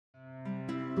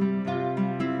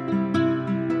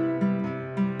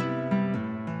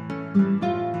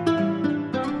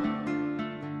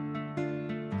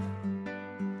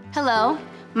Hello,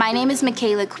 my name is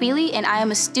Mikayla Queeley, and I am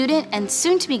a student and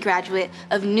soon-to-be graduate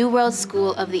of New World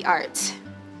School of the Arts.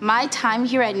 My time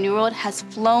here at New World has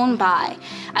flown by.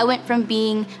 I went from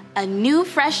being a new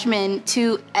freshman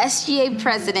to SGA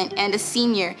president and a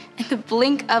senior in the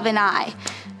blink of an eye.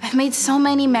 I've made so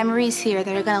many memories here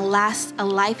that are gonna last a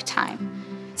lifetime.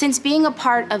 Since being a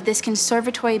part of this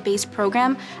conservatory-based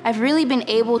program, I've really been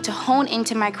able to hone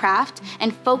into my craft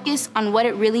and focus on what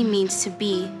it really means to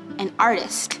be an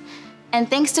artist. And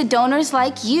thanks to donors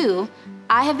like you,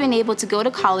 I have been able to go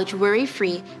to college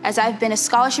worry-free as I've been a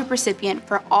scholarship recipient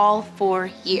for all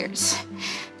 4 years.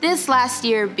 This last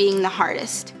year being the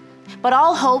hardest. But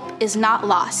all hope is not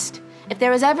lost. If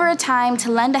there was ever a time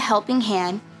to lend a helping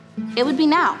hand, it would be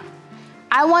now.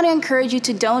 I want to encourage you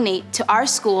to donate to our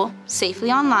school,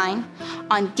 safely online,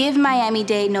 on Give Miami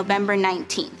Day, November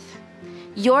 19th.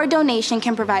 Your donation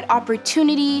can provide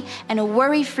opportunity and a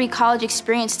worry-free college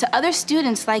experience to other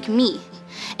students like me.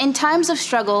 In times of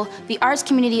struggle, the arts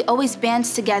community always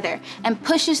bands together and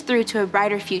pushes through to a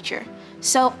brighter future.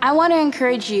 So I want to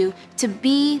encourage you to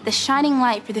be the shining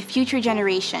light for the future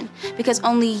generation, because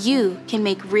only you can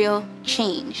make real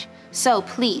change. So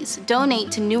please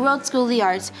donate to New World School of the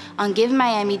Arts on Give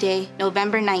Miami Day,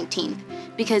 November 19th,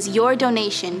 because your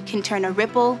donation can turn a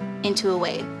ripple into a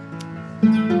wave.